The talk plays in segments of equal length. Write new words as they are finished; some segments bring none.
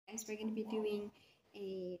guys, we're going to be doing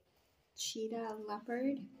a cheetah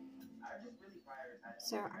leopard.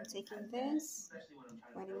 So I'm taking this,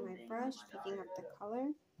 wetting my brush, picking up the color.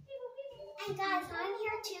 And guys, I'm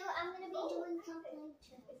here too. I'm going to be doing something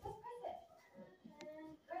too.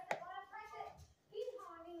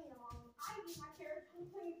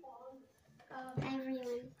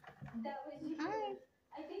 Everyone. Hi.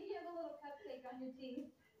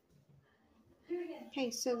 Okay,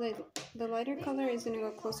 so the lighter color is going to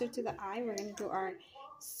go closer to the eye. We're going to do our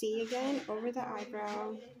C again over the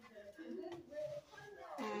eyebrow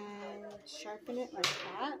and sharpen it like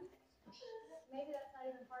that.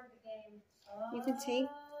 You can take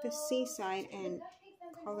the C side and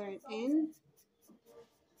color it in.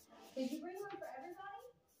 Did you bring one for everybody?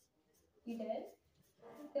 You did?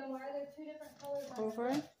 Then why are there two different colors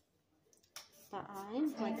over the eye,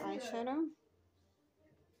 like eyeshadow.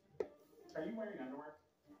 Are you wearing underwear?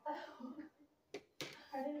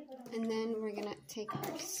 And then we're going to take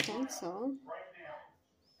our stencil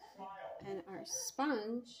and our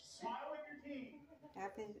sponge,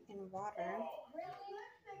 dab it in water,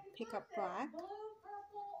 pick up black, blue,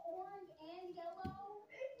 purple, orange, and yellow.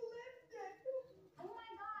 Oh my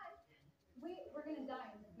gosh. We're going to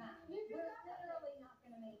die in this match. We're literally not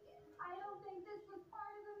going to make it. I don't think this was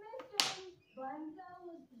part of the mission. Bunzo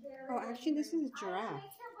was very oh, actually this is a giraffe.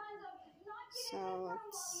 Make sure Bunzo is not getting So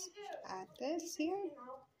let's add this here. and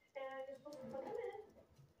just put them in.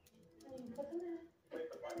 And you put them in. Yeah,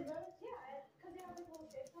 because they have like little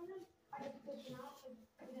shapes on them. I just pushed them out because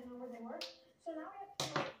we didn't know where they were. So now we have to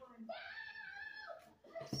find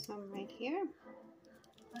Some right here.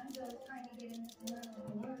 Bunzo's trying to get in this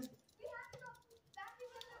room. We have to go back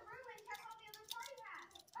into the room and check all the other party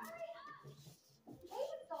hats. Hurry up! They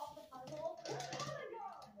would solve the puzzle.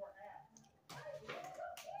 More hats.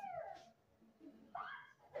 Look here!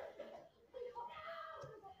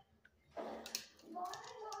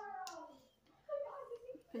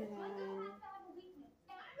 And then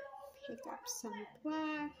pick up some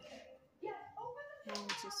black and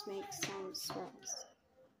just make some swirls.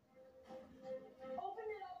 Open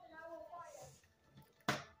it up and I will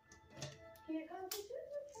fire. Here comes the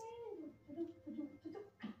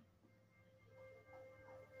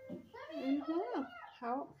And voila!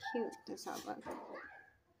 How cute does that look?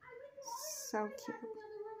 So cute.